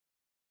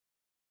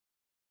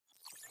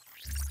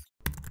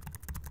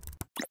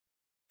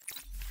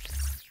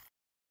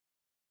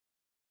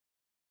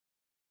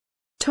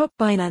Top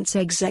Binance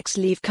execs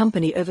leave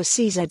company over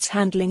CZ's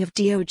handling of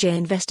DOJ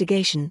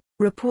investigation,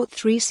 report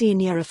 3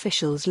 senior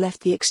officials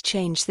left the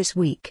exchange this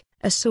week,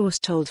 a source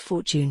told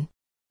Fortune.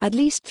 At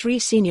least 3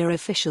 senior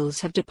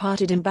officials have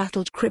departed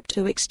embattled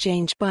crypto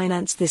exchange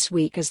Binance this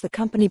week as the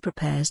company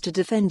prepares to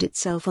defend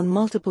itself on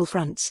multiple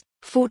fronts,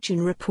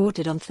 Fortune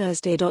reported on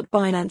Thursday.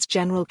 Binance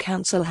General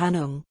Counsel Han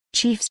Ung,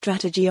 Chief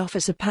Strategy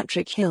Officer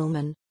Patrick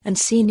Hillman, and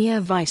Senior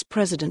Vice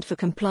President for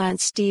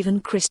Compliance Stephen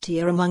Christie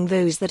are among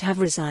those that have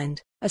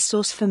resigned, a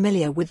source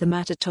familiar with the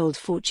matter told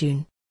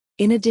Fortune.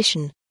 In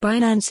addition,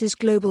 Binance's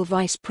Global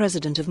Vice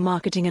President of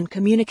Marketing and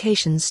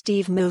Communications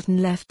Steve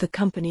Milton left the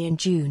company in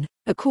June,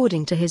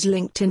 according to his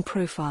LinkedIn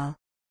profile.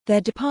 Their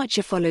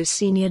departure follows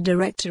Senior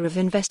Director of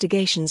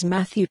Investigations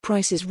Matthew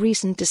Price's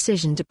recent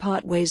decision to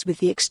part ways with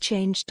the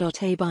exchange. A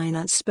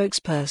Binance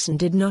spokesperson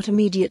did not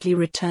immediately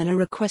return a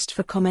request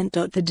for comment.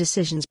 The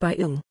decisions by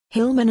Ung,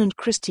 Hillman and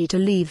Christie to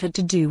leave had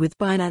to do with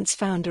Binance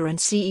founder and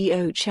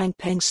CEO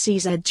Changpeng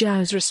CZ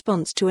Zhao's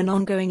response to an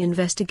ongoing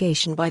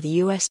investigation by the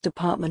U.S.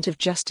 Department of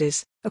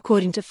Justice,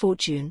 according to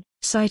Fortune,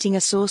 citing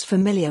a source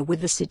familiar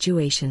with the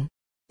situation.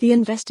 The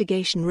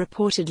investigation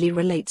reportedly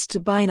relates to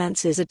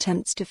Binance's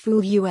attempts to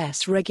fool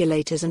U.S.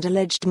 regulators and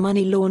alleged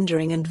money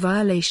laundering and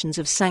violations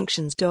of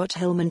sanctions.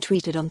 Hillman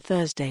tweeted on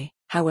Thursday,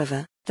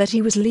 however, that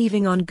he was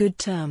leaving on good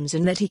terms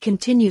and that he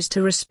continues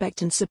to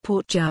respect and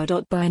support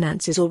Zhao.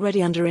 Binance is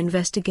already under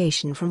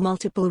investigation from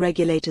multiple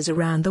regulators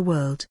around the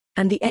world,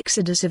 and the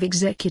exodus of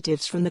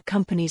executives from the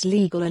company's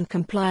legal and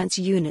compliance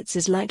units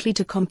is likely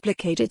to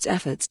complicate its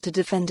efforts to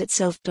defend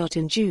itself.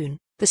 In June,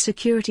 the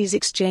Securities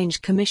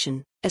Exchange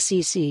Commission,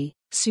 SEC,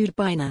 sued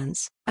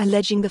Binance,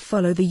 alleging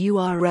follow the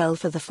URL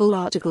for the full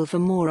article. For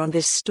more on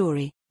this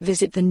story,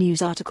 visit the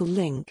news article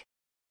link.